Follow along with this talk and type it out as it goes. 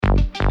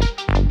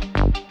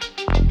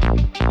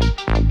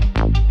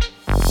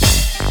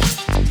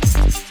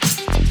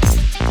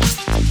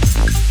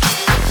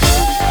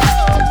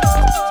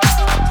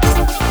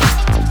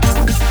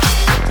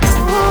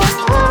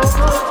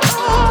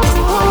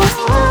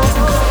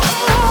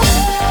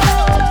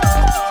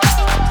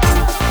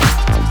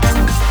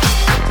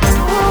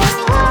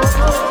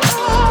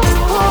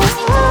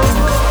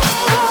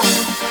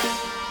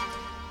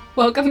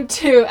welcome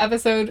to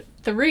episode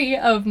 3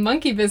 of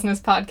Monkey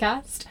Business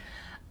Podcast.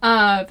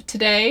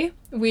 Today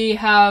we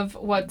have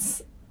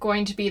what's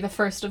going to be the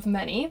first of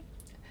many.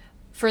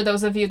 For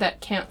those of you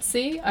that can't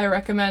see, I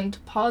recommend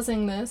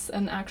pausing this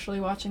and actually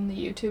watching the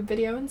YouTube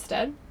video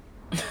instead.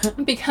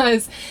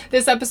 Because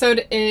this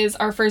episode is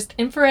our first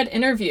infrared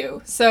interview.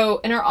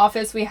 So in our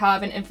office we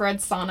have an infrared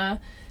sauna.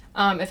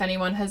 If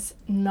anyone has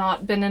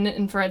not been in an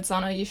infrared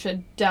sauna, you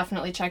should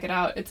definitely check it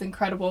out. It's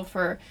incredible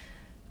for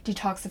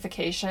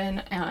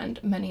detoxification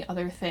and many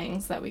other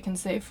things that we can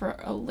save for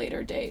a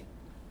later date.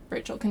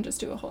 Rachel can just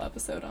do a whole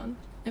episode on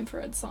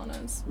infrared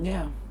saunas.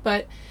 Yeah.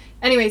 But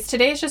anyways,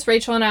 today is just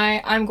Rachel and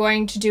I. I'm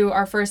going to do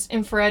our first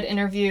infrared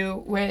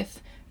interview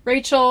with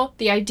Rachel.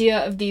 The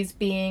idea of these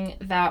being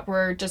that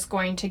we're just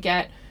going to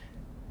get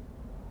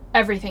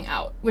everything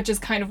out, which is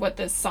kind of what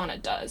this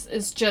sauna does,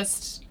 is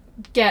just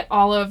get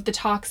all of the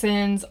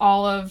toxins,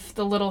 all of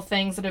the little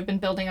things that have been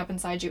building up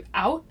inside you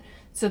out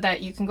so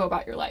that you can go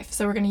about your life.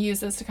 So we're going to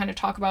use this to kind of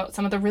talk about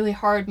some of the really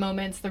hard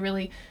moments, the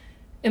really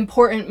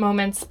important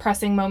moments,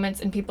 pressing moments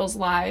in people's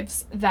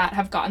lives that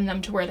have gotten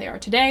them to where they are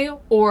today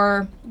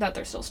or that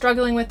they're still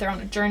struggling with, they're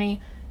on a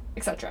journey,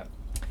 etc.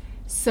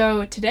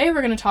 So today we're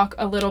going to talk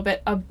a little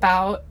bit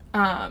about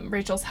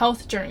Rachel's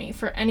health journey.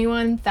 For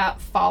anyone that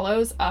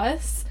follows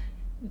us,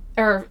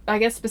 or I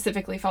guess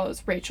specifically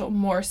follows Rachel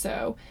more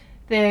so,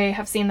 they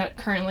have seen that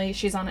currently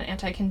she's on an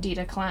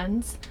anti-candida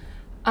cleanse,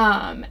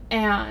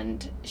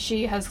 and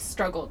she has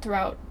struggled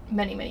throughout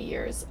many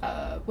years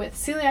with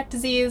celiac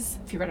disease.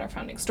 If you read our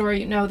founding story,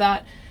 you know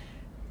that.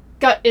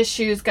 Gut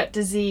issues, gut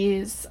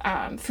disease,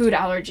 food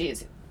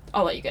allergies.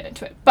 I'll let you get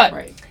into it. But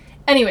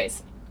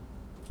anyways,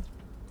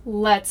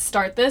 let's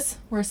start this.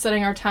 We're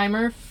setting our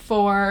timer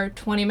for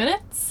 20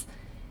 minutes.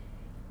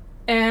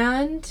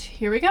 And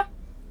here we go.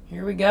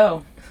 Here we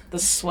go. The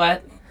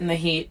sweat and the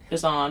heat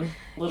is on,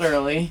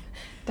 literally.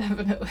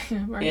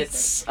 Definitely.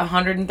 It's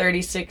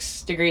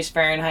 136 degrees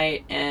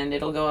Fahrenheit, and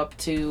it'll go up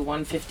to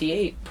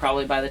 158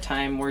 probably by the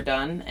time we're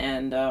done.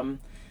 And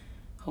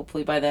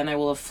hopefully by then I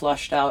will have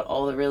flushed out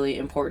all the really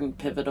important,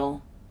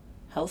 pivotal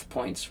health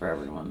points for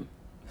everyone.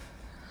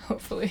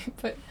 Hopefully,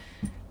 but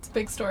it's a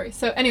big story.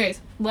 So anyways,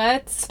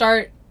 let's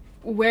start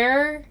at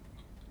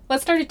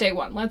day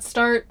one. Let's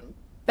start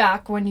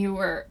back when you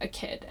were a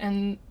kid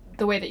and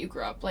the way that you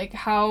grew up. Like,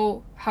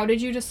 how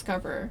did you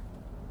discover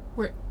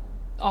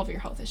all of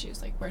your health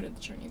issues? Like, where did the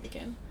journey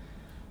begin?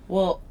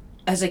 Well,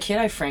 as a kid,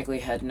 I frankly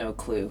had no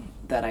clue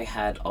that I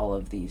had all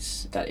of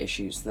these gut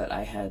issues, that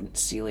I had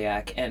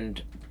celiac,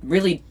 and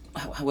really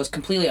I was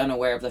completely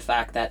unaware of the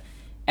fact that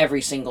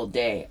every single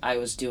day I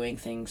was doing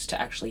things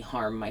to actually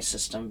harm my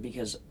system,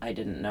 because I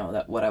didn't know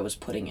that what I was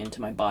putting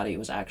into my body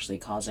was actually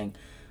causing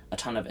a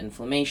ton of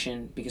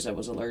inflammation because I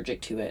was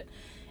allergic to it,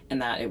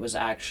 and that it was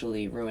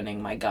actually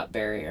ruining my gut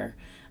barrier.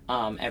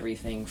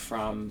 Everything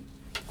from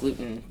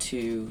gluten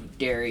to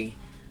dairy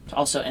to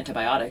also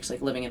antibiotics.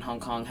 Like, living in Hong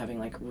Kong, having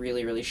like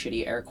really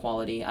shitty air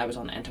quality, I was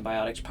on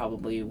antibiotics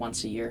probably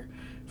once a year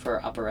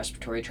for upper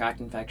respiratory tract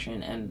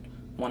infection, and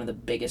one of the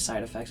biggest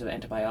side effects of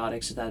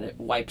antibiotics is that it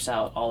wipes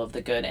out all of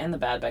the good and the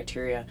bad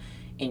bacteria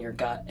in your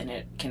gut, and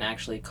it can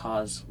actually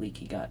cause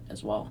leaky gut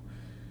as well.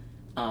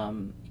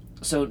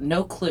 So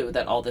no clue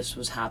that all this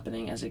was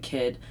happening as a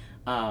kid.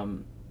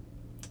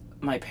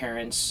 My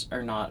parents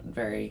are not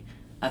very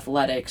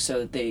athletic,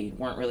 so they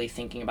weren't really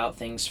thinking about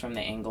things from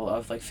the angle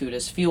of like food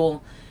as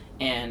fuel,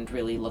 and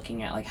really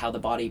looking at like how the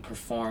body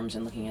performs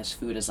and looking at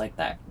food as like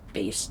that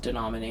base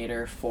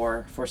denominator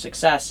for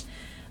success.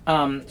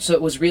 So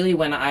it was really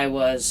when I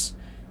was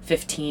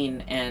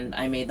 15 and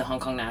I made the Hong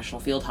Kong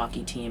national field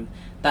hockey team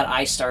that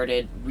I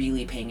started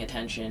really paying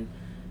attention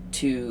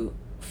to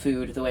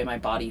food, the way my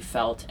body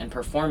felt, and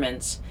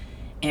performance.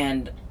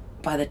 And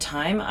by the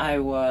time I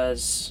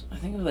was, I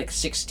think it was like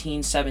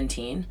 16,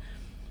 17,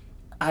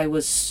 I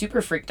was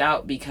super freaked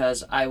out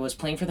because I was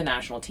playing for the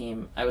national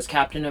team, I was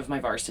captain of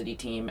my varsity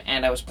team,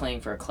 and I was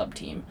playing for a club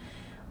team.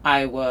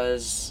 I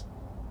was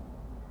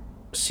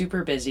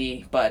super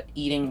busy, but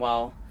eating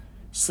well,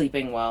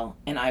 sleeping well,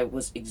 and I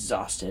was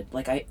exhausted.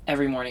 Like, I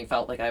every morning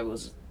felt like I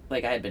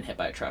had been hit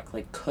by a truck,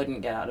 like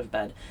couldn't get out of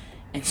bed.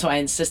 And so I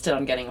insisted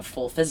on getting a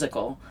full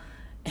physical,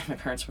 and my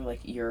parents were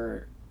like,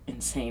 "You're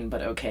insane,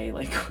 but okay,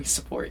 like, we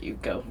support you,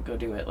 go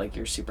do it, like,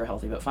 you're super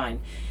healthy, but fine."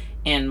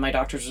 And my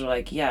doctors were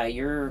like, "Yeah,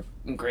 you're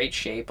in great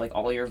shape, like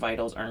all your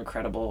vitals are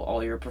incredible,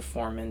 all your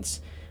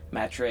performance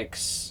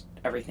metrics,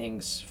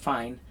 everything's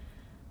fine,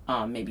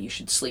 maybe you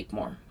should sleep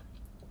more."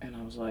 And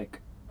I was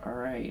like, all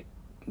right,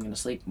 I'm gonna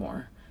sleep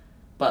more.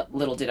 But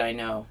little did I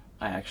know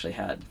I actually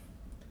had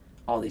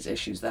all these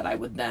issues that I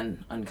would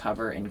then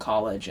uncover in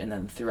college and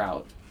then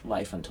throughout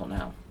life until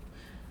now.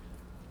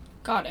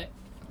 Got it.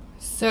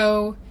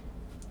 So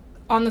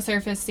on the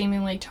surface,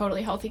 seemingly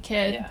totally healthy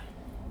kid. Yeah.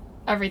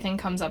 Everything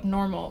comes up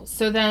normal.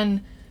 So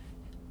then,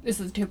 this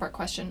is a two-part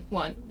question.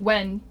 One,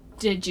 when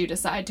did you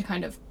decide to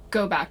kind of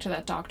go back to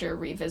that doctor,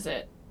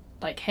 revisit,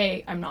 like,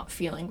 hey, I'm not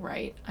feeling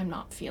right. I'm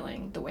not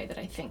feeling the way that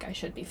I think I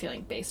should be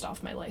feeling based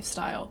off my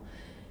lifestyle.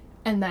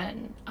 And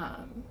then,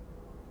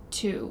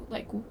 two,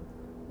 like,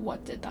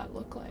 what did that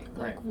look like?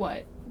 Like,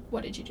 Right.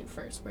 what did you do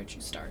first? Where'd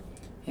you start?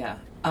 Yeah.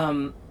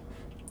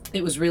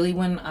 It was really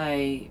when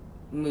I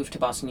moved to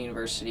Boston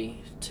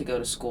University to go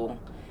to school,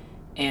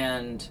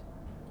 and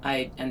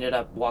I ended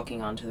up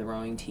walking onto the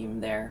rowing team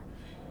there,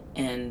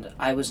 and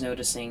I was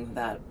noticing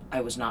that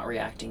I was not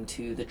reacting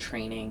to the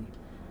training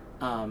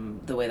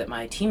the way that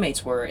my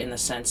teammates were, in the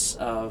sense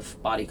of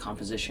body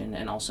composition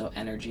and also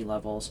energy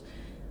levels.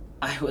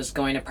 I was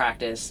going to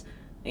practice,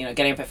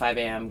 getting up at 5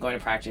 a.m., going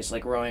to practice,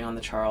 like rowing on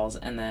the Charles,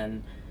 and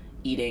then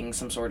eating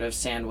some sort of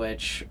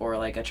sandwich or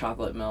like a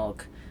chocolate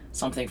milk,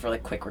 something for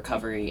like quick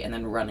recovery, and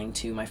then running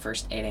to my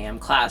first 8 a.m.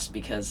 class,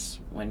 because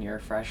when you're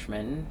a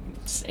freshman,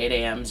 8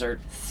 a.m.s are...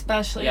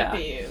 Especially Yeah. at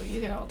BU,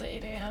 you get all the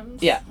 8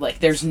 a.m.s. Yeah, like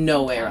there's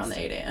no way around the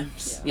Fantastic. 8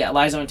 a.m.s. Yeah.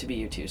 Yeah, Liza went to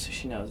BU too, so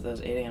she knows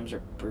those 8 a.m.s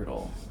are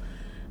brutal.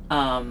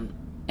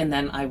 And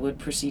then I would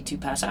proceed to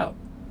pass out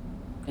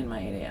in my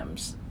 8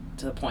 a.m.s,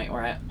 to the point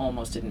where I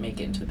almost didn't make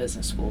it into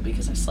business school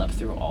because I slept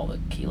through all the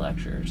key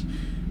lectures.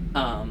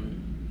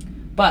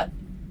 But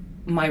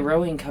my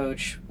rowing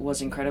coach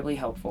was incredibly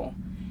helpful,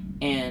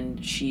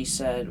 and she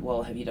said,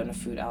 well, have you done a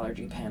food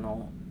allergy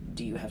panel?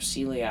 Do you have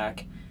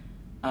celiac?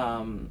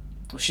 Well,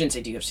 she didn't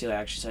say, do you have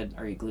celiac? She said,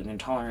 are you gluten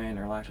intolerant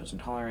or lactose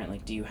intolerant?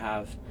 Like, do you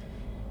have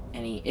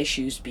any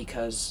issues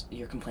because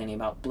you're complaining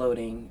about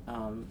bloating,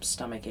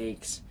 stomach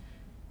aches,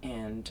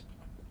 and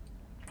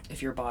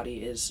if your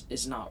body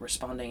is not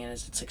responding and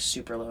it's like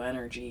super low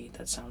energy,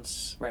 that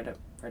sounds right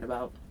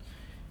about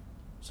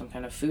some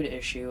kind of food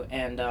issue.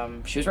 And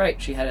she was right.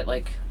 She had it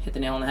like hit the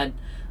nail on the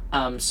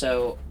head.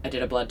 So I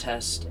did a blood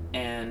test,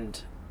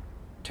 and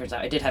turns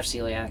out I did have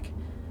celiac.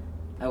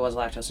 I was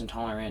lactose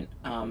intolerant.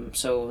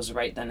 So it was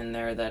right then and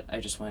there that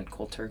I just went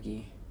cold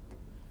turkey.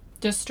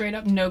 Just straight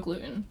up no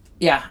gluten.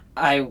 Yeah,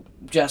 I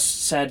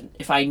just said,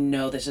 if I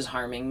know this is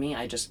harming me,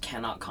 I just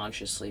cannot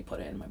consciously put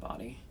it in my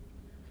body.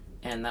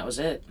 And that was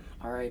it.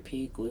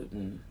 R.I.P.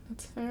 gluten.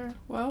 That's fair.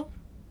 Well,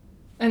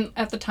 and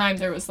at the time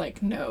there was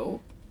like no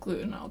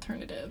gluten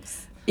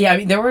alternatives. Yeah, I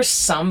mean, there were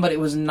some, but it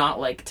was not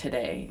like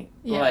today.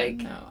 Yeah, like,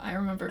 no, I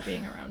remember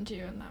being around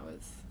you, and that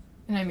was,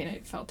 and I mean, I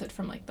felt it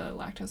from like the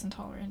lactose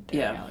intolerant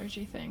dairy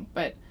allergy thing,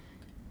 but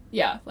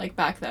yeah, like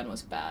back then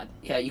was bad.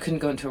 Yeah, you couldn't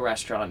go into a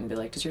restaurant and be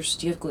like, do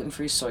you have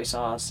gluten-free soy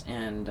sauce,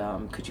 and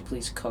could you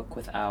please cook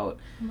without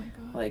Oh my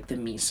god. like the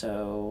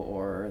miso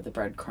or the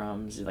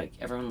breadcrumbs? Like,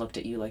 everyone looked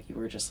at you like you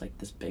were just like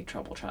this big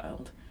trouble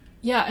child.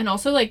 Yeah, and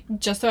also like,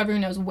 just so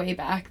everyone knows, way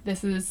back,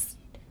 this is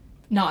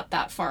not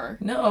that far.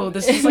 No,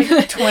 this is like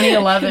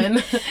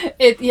 2011.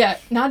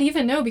 Not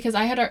even, no, because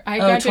I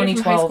graduated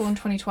from high school in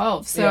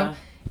 2012, so Yeah.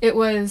 it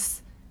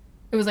was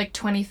like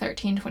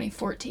 2013,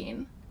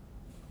 2014,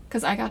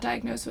 because I got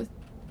diagnosed with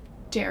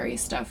dairy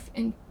stuff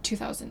in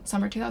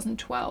summer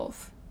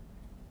 2012,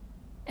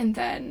 and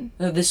then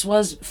No, this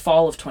was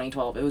fall of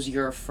 2012. It was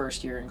your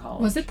first year in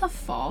college. was it the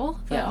fall?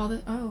 Yeah.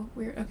 Oh,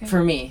 weird. Okay.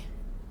 For me.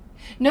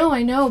 No,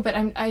 I know, but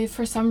I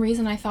for some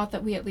reason I thought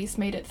that we at least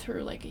made it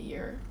through like a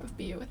year of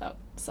BU without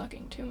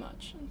sucking too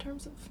much in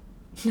terms of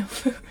no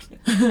food.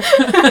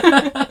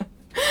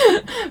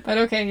 But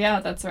okay,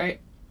 yeah, that's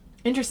right.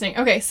 Interesting.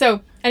 Okay,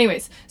 so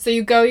anyways, so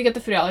you get the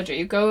food allergy,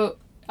 you go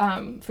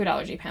food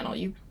allergy panel,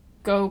 you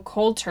go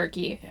cold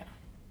turkey. Yeah.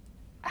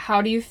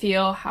 How do you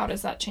feel? How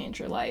does that change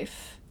your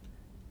life?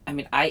 I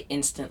mean, I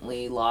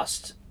instantly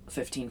lost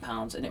 15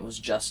 pounds, and it was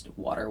just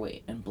water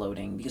weight and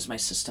bloating because my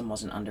system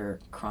wasn't under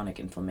chronic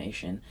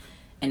inflammation.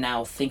 And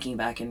now thinking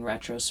back in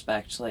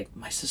retrospect, like,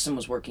 my system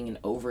was working in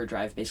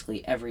overdrive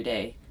basically every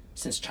day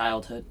since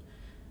childhood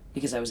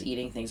because I was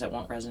eating things that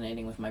weren't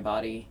resonating with my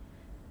body,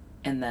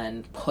 and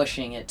then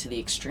pushing it to the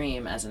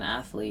extreme as an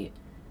athlete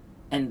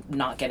and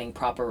not getting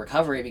proper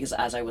recovery because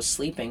as I was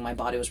sleeping, my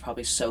body was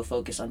probably so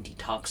focused on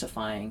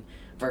detoxifying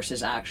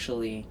versus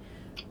actually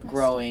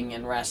growing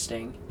and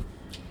resting.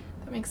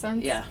 That makes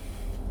sense. Yeah,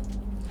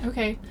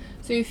 Okay,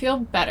 so you feel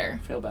better,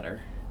 feel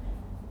better.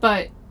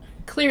 but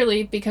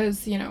clearly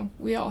because,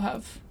 we all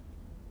have,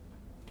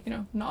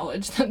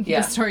 knowledge that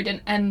Yeah. the story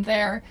didn't end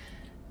there.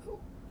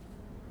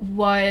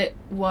 What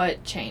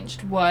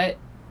changed? What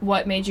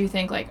made you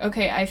think like,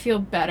 okay, I feel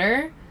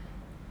better.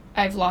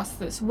 I've lost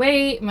this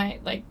weight.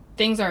 My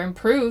things are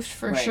improved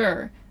for Right.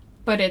 sure,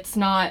 but it's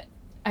not.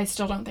 I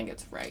still don't think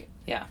it's right.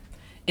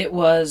 It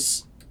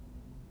was...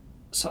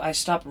 So I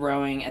stopped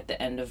rowing at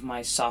the end of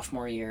my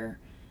sophomore year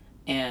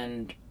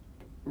and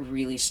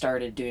really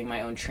started doing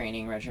my own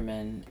training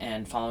regimen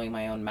and following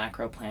my own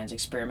macro plans,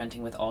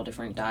 experimenting with all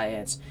different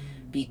diets,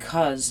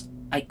 because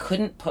I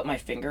couldn't put my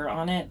finger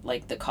on it,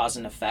 like the cause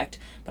and effect,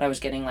 but I was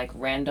getting like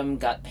random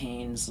gut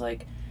pains,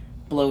 like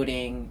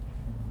bloating,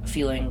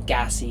 feeling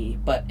gassy,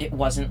 but it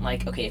wasn't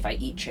like, okay, if I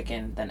eat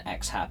chicken, then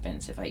X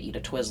happens. If I eat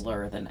a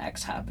Twizzler, then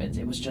X happens.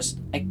 It was just,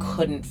 I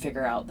couldn't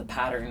figure out the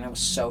pattern, and I was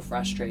so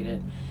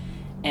frustrated.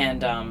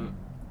 And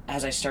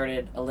as I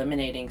started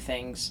eliminating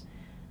things,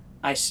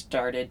 I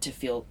started to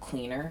feel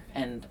cleaner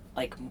and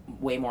like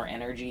way more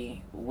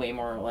energy, way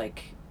more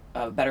like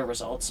better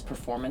results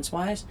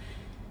performance-wise.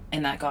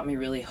 And that got me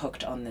really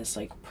hooked on this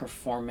like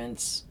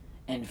performance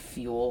and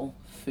fuel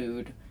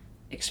food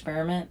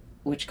experiment.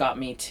 which got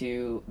me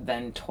to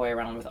then toy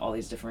around with all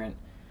these different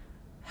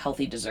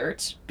healthy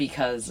desserts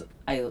because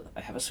I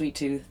have a sweet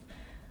tooth,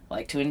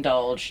 like to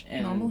indulge.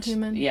 And normal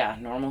human. Yeah,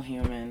 normal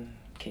human,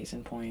 case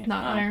in point.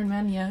 Not Iron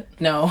Man yet.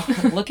 No,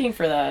 looking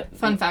for that.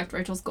 Fun fact,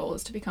 Rachel's goal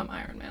is to become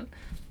Iron Man.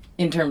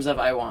 In terms of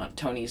I want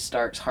Tony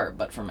Stark's heart,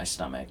 but for my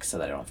stomach so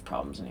that I don't have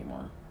problems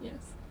anymore. Yes.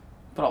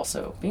 But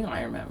also, being an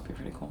Iron Man would be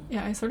pretty cool.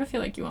 Yeah, I sort of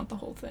feel like you want the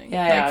whole thing.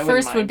 Yeah, like, yeah, I first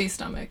wouldn't would mind. be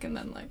stomach, and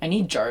then, like... I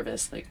need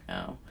Jarvis, like,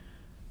 now.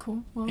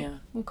 Cool. Well, Yeah.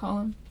 we'll call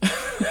him.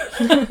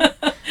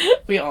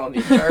 We all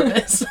need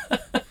Jarvis.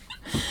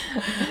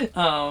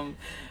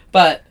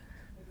 But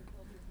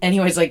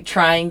anyways, like,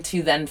 trying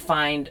to then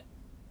find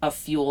a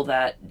fuel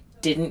that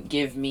didn't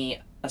give me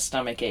a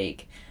stomach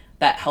ache,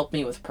 that helped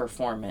me with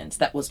performance,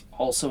 that was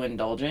also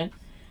indulgent,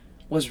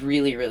 was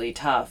really, really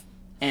tough.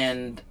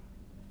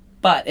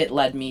 But it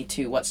led me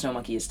to what Snow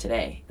Monkey is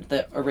today.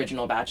 The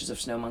original batches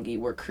of Snow Monkey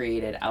were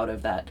created out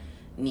of that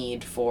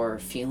need for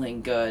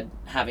feeling good,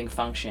 having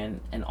function,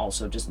 and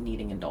also just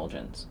needing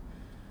indulgence.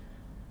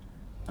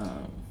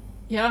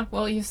 Yeah,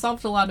 well, you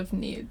solved a lot of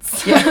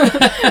needs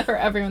Yeah. for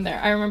everyone there.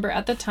 I remember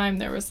at the time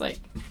there was, like,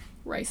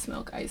 rice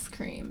milk ice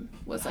cream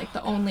was, like,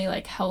 the only,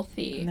 like,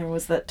 healthy And there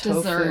was that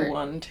tofu dessert.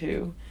 one,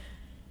 too.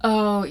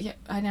 Oh, yeah,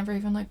 I never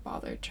even, like,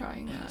 bothered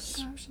trying that.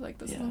 Yes. Gosh, like,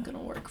 this Yeah. isn't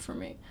gonna work for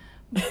me.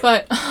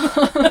 But,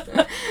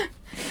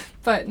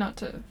 but not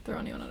to throw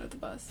anyone under the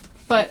bus.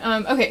 But,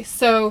 okay,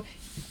 so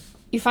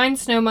you find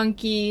Snow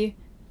Monkey,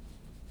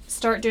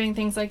 start doing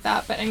things like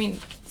that, but, I mean,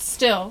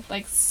 still,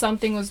 like,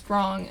 something was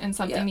wrong and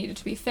something Yeah. needed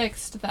to be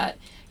fixed that,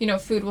 you know,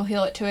 food will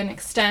heal it to an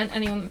extent.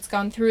 Anyone that's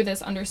gone through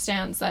this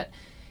understands that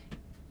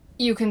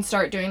you can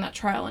start doing that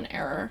trial and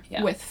error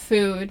Yeah. with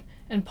food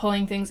and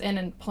pulling things in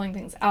and pulling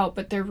things out,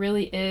 but there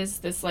really is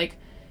this, like,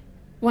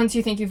 once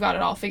you think you've got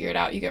it all figured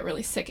out, you get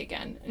really sick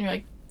again. And you're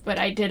like, but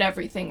I did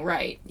everything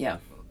right. Yeah.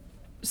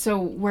 So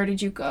where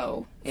did you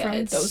go Yeah, from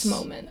it's- those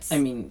moments? I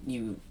mean,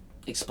 you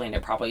explained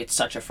it properly. It's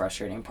such a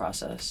frustrating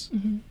process.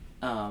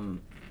 Mm-hmm.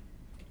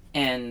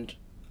 And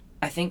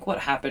I think what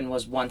happened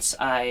was once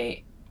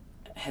I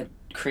had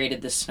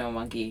created this Snow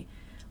Monkey,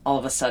 all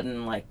of a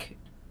sudden, like,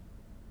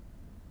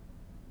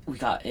 we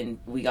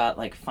got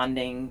like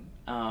funding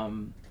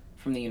from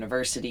the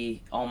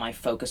university. All my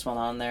focus went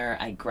on there.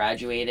 I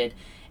graduated,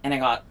 and I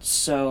got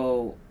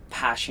so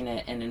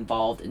passionate and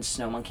involved in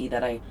Snow Monkey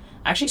that I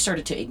actually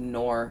started to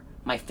ignore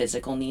my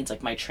physical needs.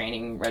 Like, my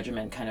training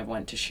regimen kind of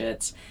went to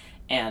shits,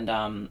 and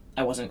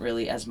I wasn't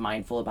really as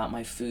mindful about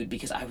my food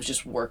because I was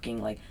just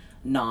working like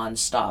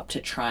non-stop to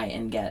try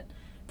and get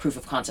proof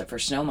of concept for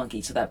Snow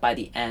Monkey so that by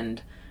the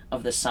end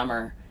of the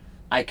summer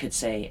I could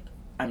say,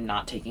 I'm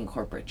not taking a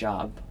corporate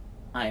job.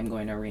 I am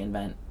going to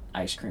reinvent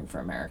ice cream for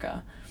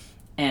America.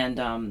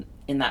 And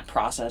in that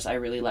process, I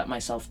really let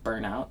myself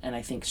burn out. And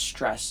I think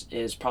stress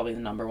is probably the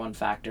number one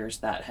factors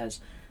that has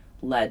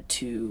led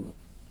to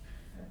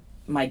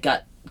my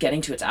gut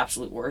getting to its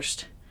absolute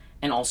worst.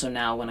 And also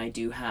now when I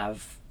do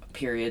have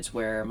periods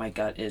where my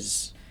gut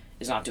is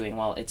not doing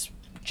well, it's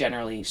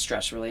generally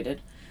stress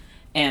related.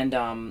 And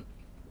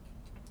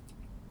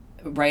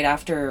right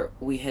after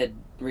we had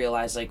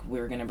realized like we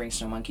were going to bring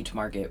Snow Monkey to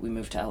market, we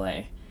moved to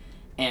LA,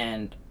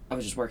 and I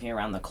was just working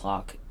around the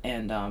clock,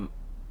 and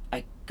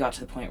I got to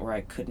the point where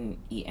I couldn't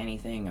eat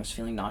anything. I was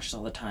feeling nauseous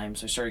all the time,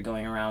 so I started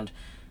going around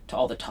to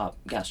all the top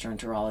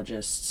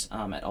gastroenterologists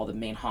at all the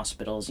main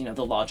hospitals, you know,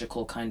 the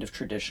logical kind of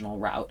traditional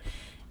route,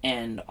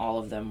 and all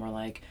of them were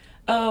like,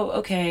 oh,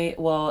 okay,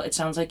 well, it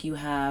sounds like you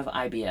have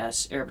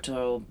IBS,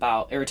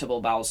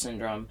 irritable bowel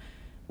syndrome,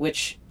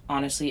 which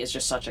honestly is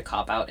just such a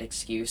cop-out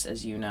excuse,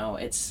 as you know.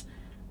 It's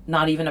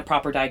not even a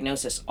proper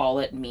diagnosis. All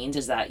it means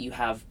is that you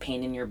have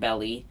pain in your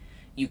belly,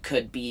 you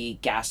could be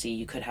gassy,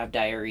 you could have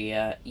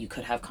diarrhea, you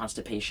could have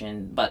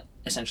constipation, but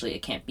essentially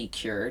it can't be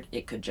cured.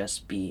 It could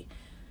just be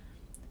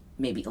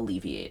maybe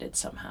alleviated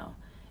somehow.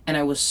 And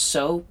I was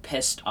so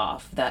pissed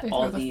off that They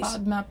all throw the these...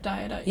 FODMAP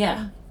diet at you.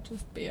 Yeah.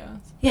 Just BS.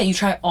 Yeah, you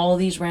try all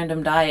these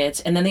random diets,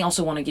 and then they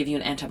also want to give you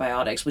an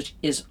antibiotics, which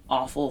is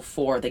awful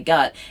for the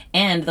gut,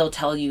 and they'll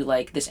tell you,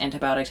 like, this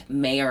antibiotic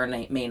may or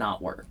may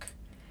not work.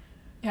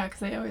 Yeah,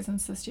 because they always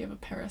insist you have a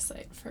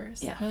parasite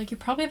first. Yeah. They're like, you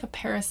probably have a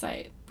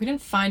parasite. We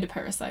didn't find a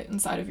parasite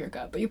inside of your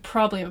gut, but you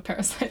probably have a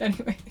parasite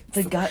anyway.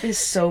 The gut is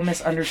so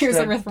misunderstood.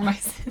 Here's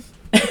erythromycin.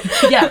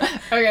 Yeah.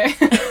 Okay.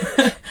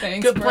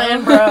 Thanks, Good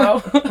plan,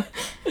 bro.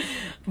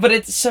 But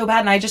it's so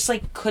bad, and I just,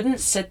 like, couldn't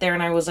sit there,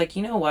 and I was like,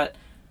 you know what?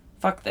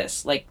 Fuck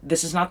this. Like,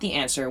 this is not the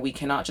answer. We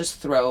cannot just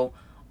throw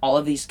all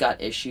of these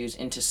gut issues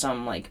into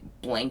some, like,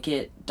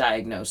 blanket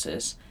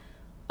diagnosis.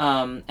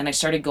 And I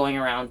started going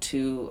around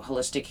to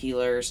holistic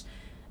healers,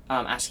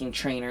 asking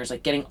trainers,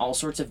 like, getting all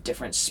sorts of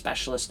different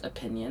specialist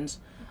opinions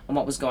on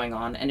what was going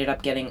on. Ended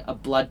up getting a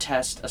blood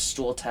test, a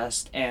stool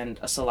test, and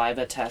a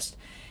saliva test,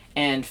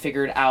 and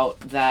figured out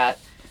that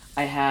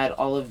I had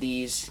all of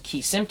these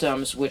key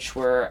symptoms, which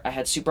were I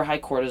had super high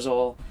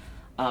cortisol,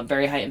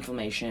 very high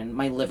inflammation.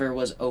 My liver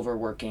was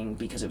overworking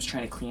because it was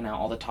trying to clean out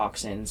all the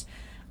toxins.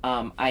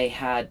 I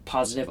had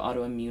positive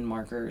autoimmune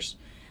markers,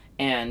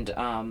 and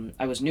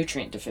I was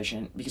nutrient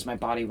deficient because my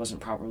body wasn't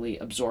properly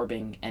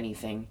absorbing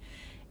anything,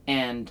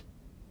 and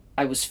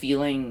I was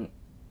feeling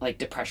like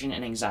depression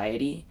and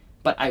anxiety,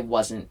 but I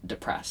wasn't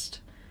depressed.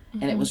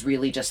 And it was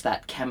really just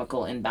that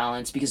chemical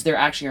imbalance, because there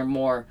actually are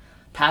more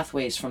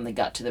pathways from the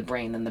gut to the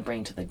brain than the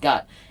brain to the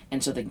gut.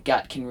 And so the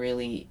gut can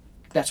really,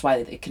 that's why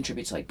it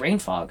contributes to like brain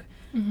fog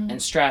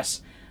and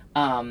stress.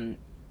 And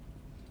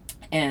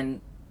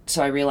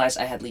so I realized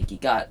I had leaky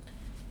gut.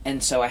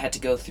 And so I had to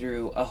go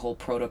through a whole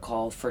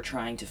protocol for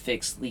trying to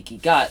fix leaky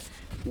gut,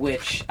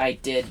 which I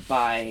did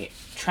by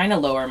trying to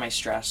lower my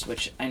stress,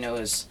 which I know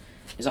is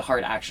a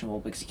hard actionable,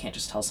 because you can't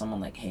just tell someone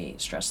like, hey,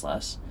 stress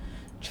less,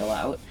 chill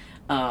out.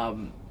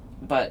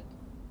 But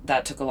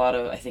that took a lot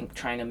of, I think,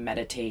 trying to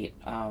meditate,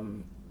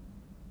 trying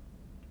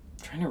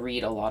to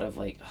read a lot of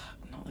like,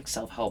 not like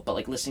self-help, but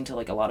like listening to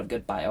like a lot of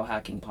good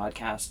biohacking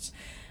podcasts,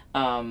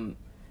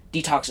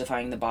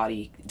 detoxifying the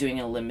body, doing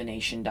an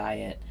elimination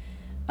diet,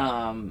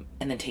 and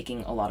then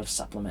taking a lot of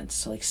supplements.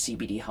 So like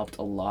CBD helped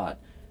a lot,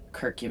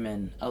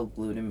 curcumin,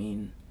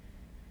 L-glutamine.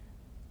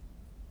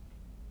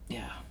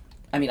 Yeah.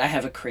 I mean, I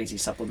have a crazy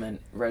supplement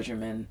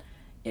regimen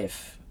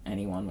if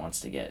anyone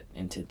wants to get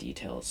into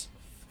details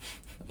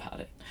about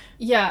it.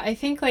 Yeah, I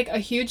think like a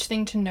huge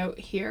thing to note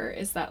here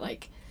is that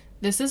like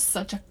this is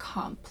such a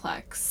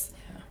complex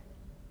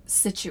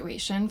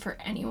situation for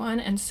anyone,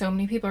 and so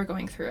many people are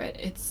going through it.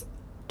 It's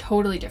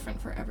totally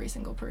different for every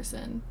single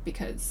person,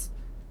 because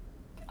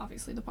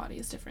obviously the body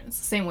is different. It's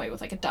the same way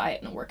with like a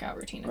diet and a workout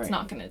routine. It's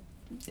not going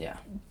to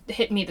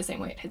hit me the same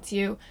way it hits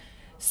you.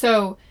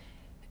 So,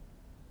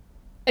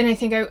 and I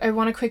think I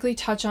want to quickly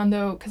touch on,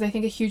 though, because I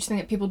think a huge thing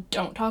that people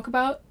don't talk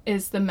about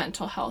is the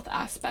mental health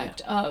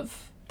aspect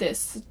of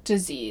this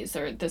disease,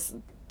 or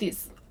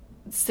these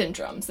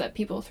syndromes that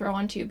people throw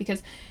onto you,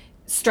 because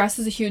stress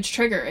is a huge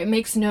trigger. It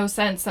makes no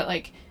sense that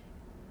like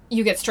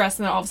you get stressed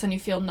and then all of a sudden you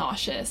feel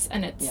nauseous,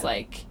 and it's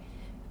like,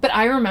 but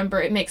I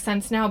remember it makes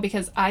sense now,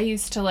 because I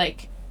used to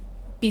like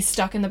be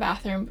stuck in the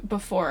bathroom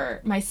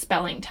before my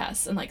spelling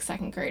tests in like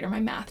second grade, or my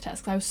math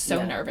tests, because I was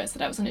so nervous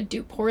that I was going to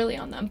do poorly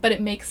on them. But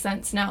it makes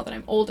sense now that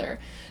I'm older.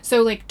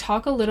 So like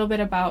talk a little bit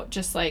about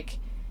just like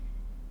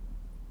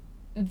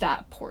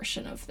that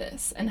portion of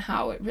this and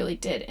how it really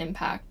did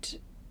impact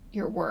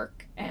your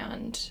work,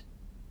 and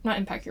not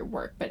impact your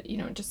work, but you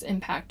know, just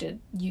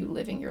impacted you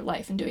living your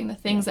life and doing the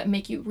things that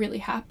make you really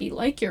happy,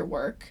 like your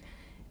work,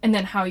 and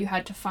then how you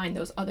had to find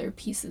those other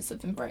pieces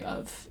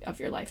of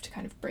your life to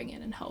kind of bring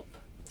in and help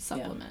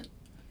supplement.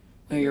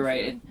 No, you're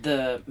right.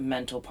 The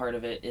mental part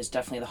of it is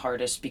definitely the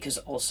hardest, because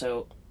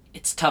also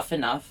it's tough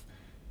enough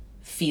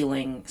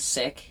feeling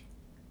sick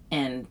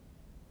and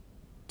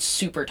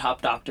super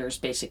top doctors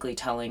basically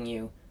telling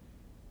you,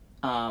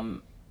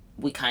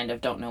 we kind of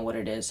don't know what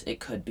it is.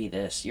 It could be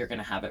this. You're going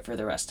to have it for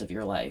the rest of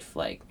your life.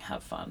 Like,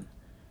 have fun.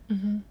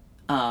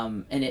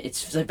 And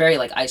it's a very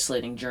like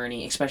isolating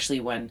journey, especially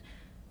when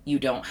you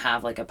don't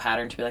have like a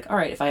pattern to be like, all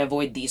right, if I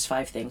avoid these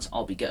 5 things,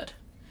 I'll be good.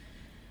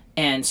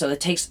 And so it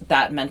takes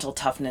that mental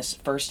toughness,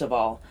 first of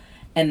all.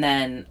 And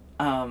then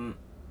the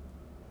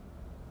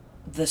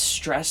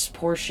stress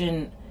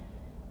portion,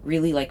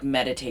 really like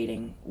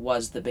meditating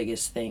was the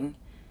biggest thing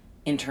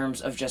in terms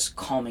of just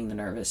calming the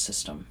nervous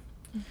system.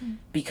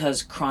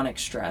 Because chronic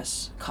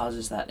stress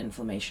causes that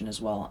inflammation as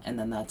well. And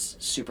then that's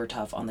super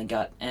tough on the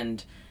gut.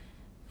 And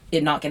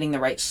it not getting the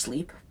right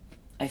sleep,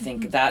 I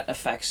think that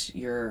affects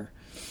your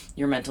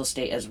mental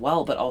state as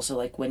well. But also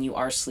like when you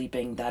are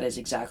sleeping, that is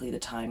exactly the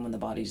time when the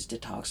body's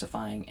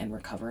detoxifying and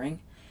recovering.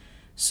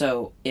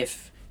 So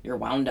if you're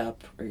wound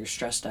up or you're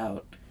stressed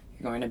out,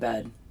 you're going to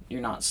bed,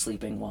 you're not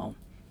sleeping well,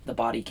 the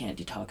body can't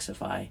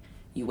detoxify.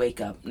 You wake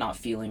up not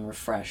feeling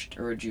refreshed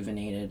or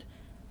rejuvenated,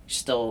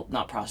 still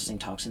not processing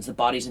toxins. The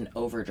body's in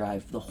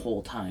overdrive the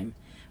whole time,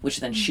 which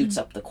then shoots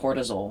up the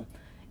cortisol,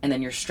 and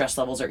then your stress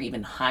levels are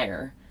even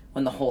higher,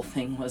 when the whole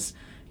thing was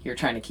you're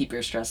trying to keep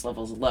your stress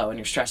levels low and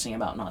you're stressing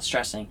about not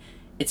stressing.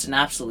 It's an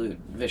absolute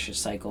vicious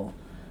cycle.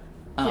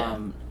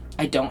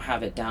 I don't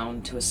have it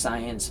down to a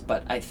science,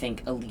 but I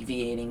think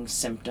alleviating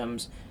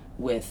symptoms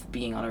with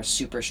being on a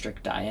super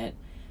strict diet,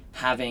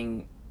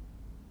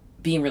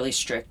 being really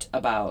strict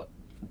about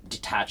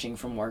detaching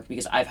from work,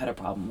 because I've had a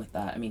problem with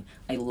that. I mean,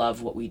 I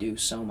love what we do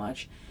so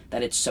much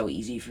that it's so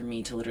easy for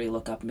me to literally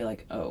look up and be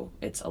like, oh,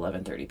 it's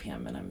 11:30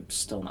 p.m. and I'm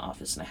still in the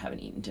office and I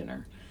haven't eaten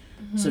dinner.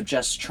 So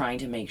just trying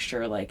to make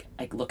sure like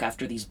I look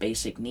after these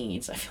basic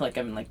needs. I feel like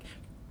I'm in like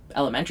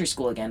elementary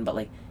school again, but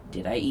like,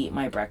 did I eat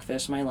my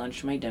breakfast, my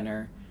lunch, my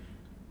dinner?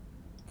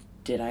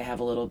 Did I have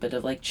a little bit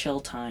of like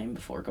chill time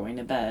before going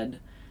to bed?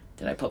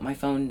 Did I put my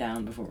phone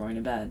down before going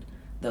to bed?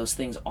 Those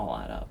things all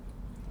add up.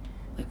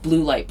 Like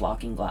blue light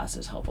blocking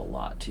glasses help a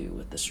lot too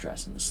with the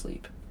stress and the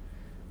sleep.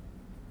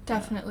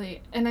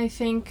 Definitely. And I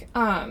think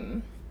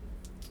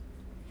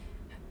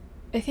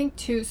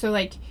too, so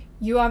like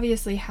you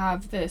obviously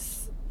have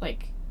this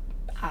like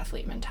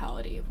athlete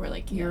mentality where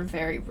like you're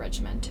very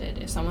regimented.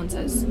 If someone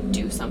says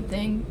do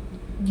something,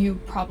 you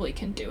probably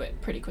can do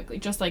it pretty quickly.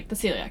 Just like the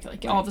celiac,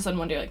 like all of a sudden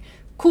one day you're like,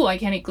 cool, I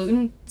can't eat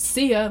gluten,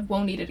 see ya,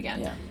 won't eat it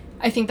again.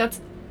 I think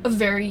that's a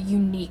very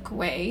unique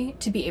way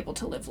to be able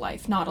to live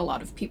life. Not a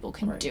lot of people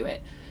can Right. do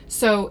it.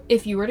 So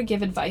if you were to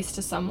give advice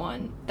to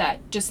someone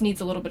that just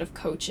needs a little bit of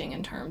coaching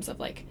in terms of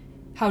like,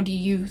 how do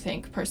you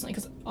think personally,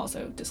 because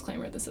also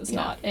disclaimer, this is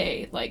not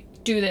a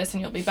like do this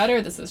and you'll be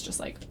better. This is just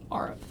like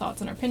our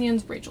thoughts and our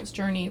opinions, Rachel's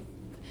journey.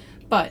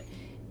 But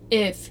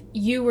if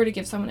you were to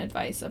give someone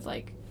advice of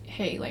like,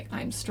 hey, like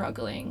I'm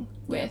struggling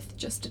with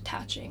just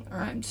detaching, or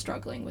I'm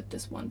struggling with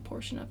this one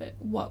portion of it,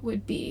 what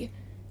would be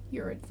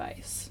your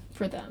advice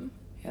for them?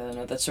 Yeah,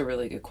 no, that's a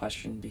really good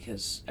question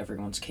because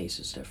everyone's case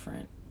is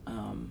different.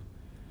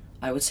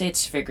 I would say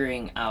it's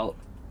figuring out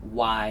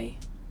why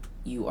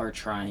you are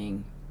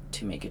trying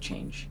to make a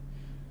change.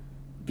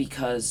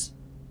 Because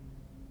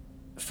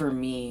for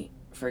me,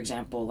 for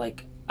example,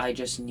 like I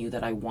just knew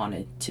that I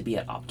wanted to be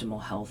at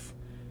optimal health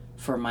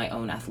for my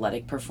own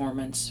athletic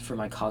performance, for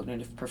my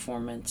cognitive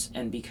performance,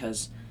 and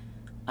because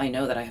I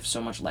know that I have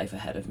so much life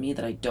ahead of me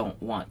that I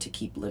don't want to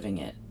keep living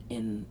it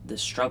in the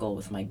struggle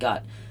with my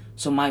gut.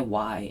 So my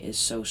why is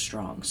so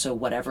strong. So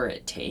whatever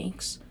it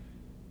takes,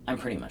 I'm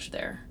pretty much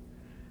there.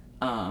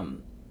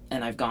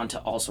 And I've gone to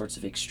all sorts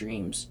of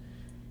extremes.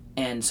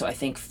 And so I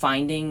think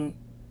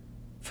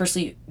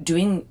firstly,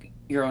 doing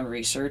your own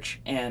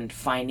research and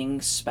finding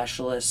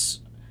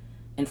specialists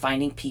and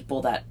finding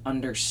people that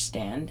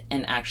understand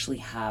and actually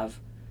have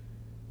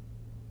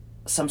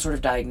some sort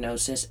of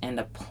diagnosis and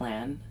a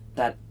plan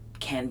that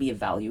can be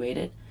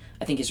evaluated,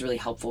 I think is really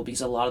helpful,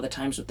 because a lot of the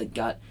times with the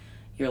gut,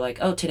 you're like,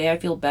 oh, today I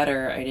feel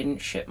better, I didn't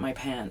shit my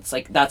pants.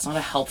 Like, that's not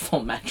a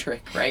helpful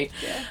metric, right?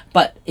 Yeah.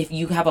 But if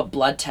you have a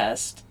blood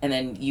test and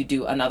then you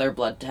do another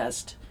blood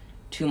test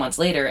 2 months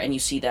later and you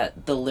see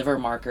that the liver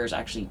marker is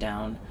actually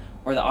down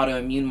or the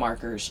autoimmune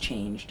markers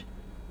changed,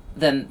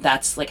 then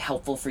that's like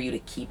helpful for you to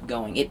keep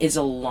going. It is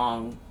a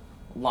long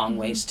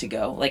ways to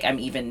go. Like, I'm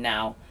even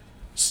now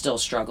still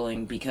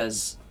struggling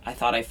because I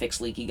thought I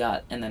fixed leaky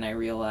gut and then I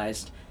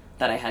realized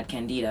that I had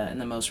candida in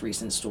the most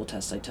recent stool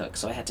test I took.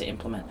 So I had to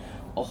implement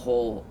a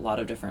whole lot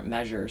of different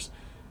measures.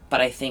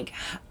 But I think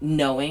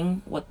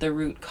knowing what the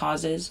root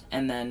cause is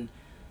and then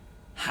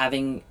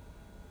having,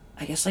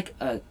 I guess, like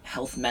a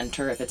health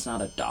mentor, if it's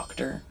not a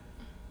doctor,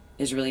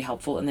 is really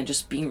helpful. And then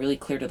just being really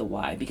clear to the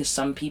why, because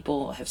some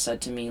people have said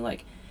to me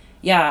like,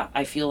 yeah,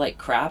 I feel like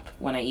crap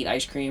when I eat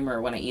ice cream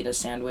or when I eat a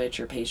sandwich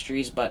or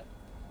pastries, but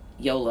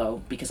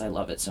YOLO, because I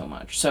love it so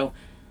much. So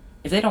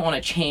if they don't want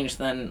to change,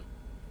 then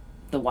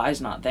the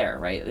why's not there,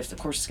 right? Of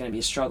course it's going to be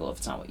a struggle if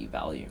it's not what you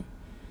value.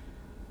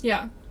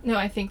 Yeah. No,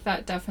 I think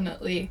that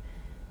definitely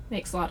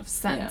makes a lot of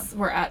sense. Yeah.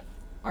 We're at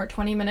our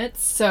 20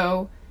 minutes,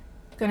 so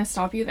I'm going to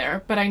stop you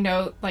there. But I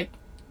know, like,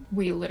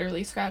 we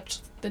literally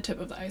scratched the tip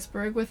of the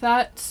iceberg with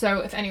that. So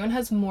if anyone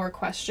has more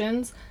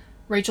questions,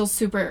 Rachel's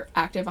super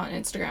active on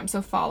Instagram,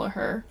 so follow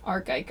her,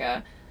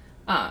 @Geica.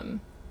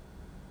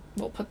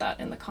 We'll put that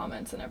in the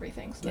comments and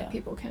everything so that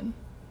people can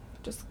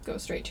just go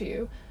straight to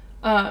you.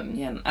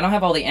 Yeah, I don't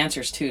have all the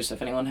answers too, so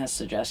if anyone has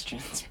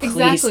suggestions,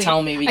 please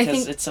tell me,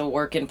 because it's a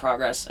work in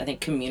progress. I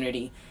think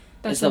community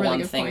is the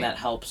one thing that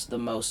helps the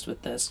most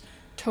with this.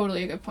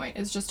 Totally a good point,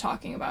 is just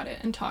talking about it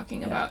and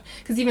talking about,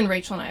 because even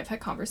Rachel and I have had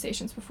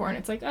conversations before and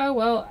it's like, oh,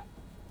 well,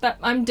 that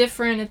I'm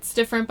different, it's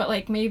different, but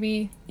like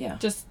maybe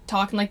just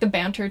talking, like the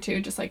banter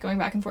too, just like going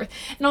back and forth.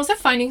 And also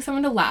finding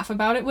someone to laugh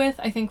about it with,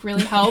 I think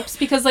really helps,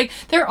 because like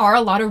there are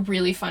a lot of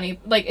really funny,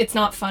 like it's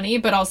not funny,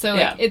 but also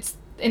like it's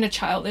in a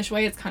childish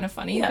way, it's kind of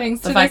funny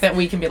things. The fact that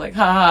we can be like,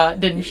 haha,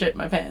 didn't shit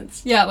my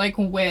pants. Yeah, like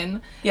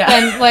win. Yeah.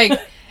 And like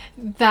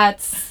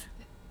that's,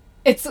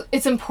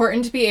 it's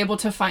important to be able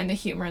to find the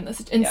humor in this,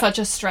 in such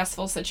a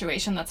stressful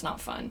situation that's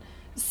not fun.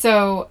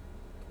 So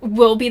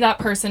we'll be that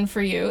person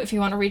for you. If you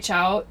want to reach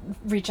out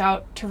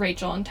to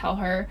Rachel and tell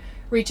her,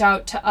 reach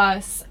out to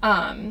us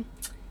on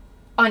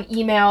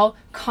email,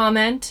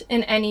 comment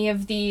in any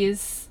of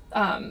these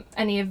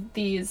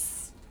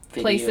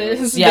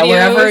places, videos,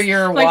 wherever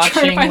you're like,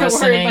 watching,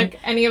 listening, like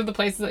any of the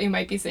places that you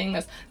might be seeing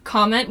this,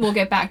 comment. We'll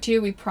get back to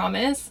you, we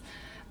promise.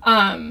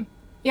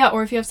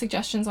 Or if you have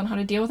suggestions on how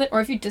to deal with it, or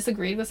if you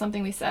disagreed with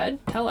something we said,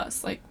 tell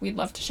us. Like, we'd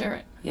love to share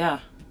it. Yeah.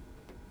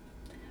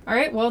 All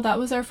right, well, that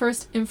was our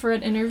first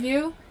infrared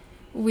interview.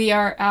 We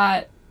are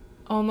at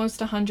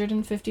almost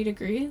 150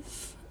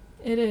 degrees.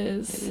 It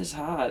is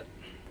hot.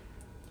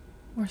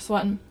 We're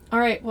sweating. All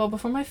right, well,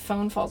 before my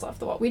phone falls off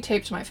the wall, we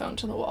taped my phone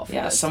to the wall for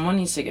this. Someone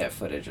needs to get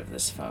footage of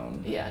this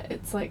phone. Yeah,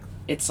 it's like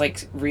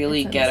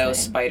really ghetto.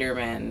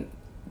 Spider-Man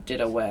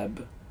did a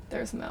web.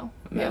 There's Mel.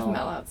 We have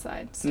Mel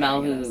outside.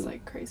 Mel, who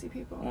like crazy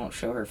people. Won't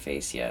show her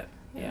face yet.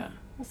 Yeah.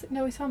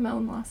 No, we saw Mel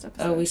in the last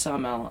episode. Oh, we saw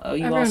Mel. Oh,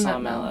 you all saw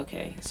Mel.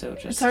 Okay, so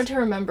just... It's hard to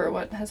remember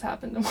what has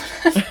happened and what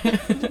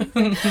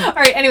hasn't. All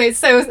right, anyways,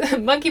 so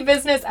Monkey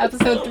Business,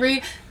 episode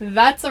 3.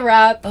 That's a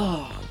wrap.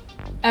 Oh.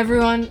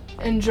 Everyone,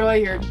 enjoy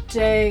your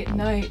day,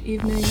 night,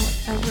 evening,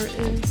 whatever it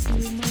is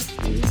you might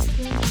be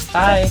doing.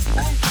 Bye.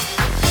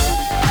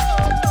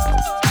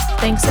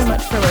 Thanks so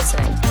much for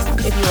listening.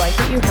 If you like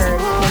what you heard,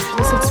 make sure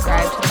to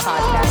subscribe to the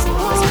podcast and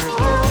leave us a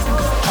review.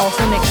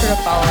 Also, make sure to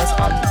follow us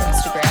on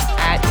Instagram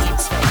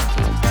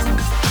 @EatSnowMonkey.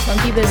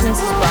 Monkey Business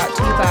is brought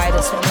to you by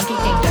the Snow Monkey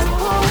Kingdom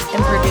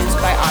and produced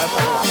by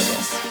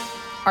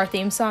Our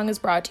theme song is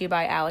brought to you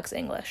by Alex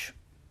English.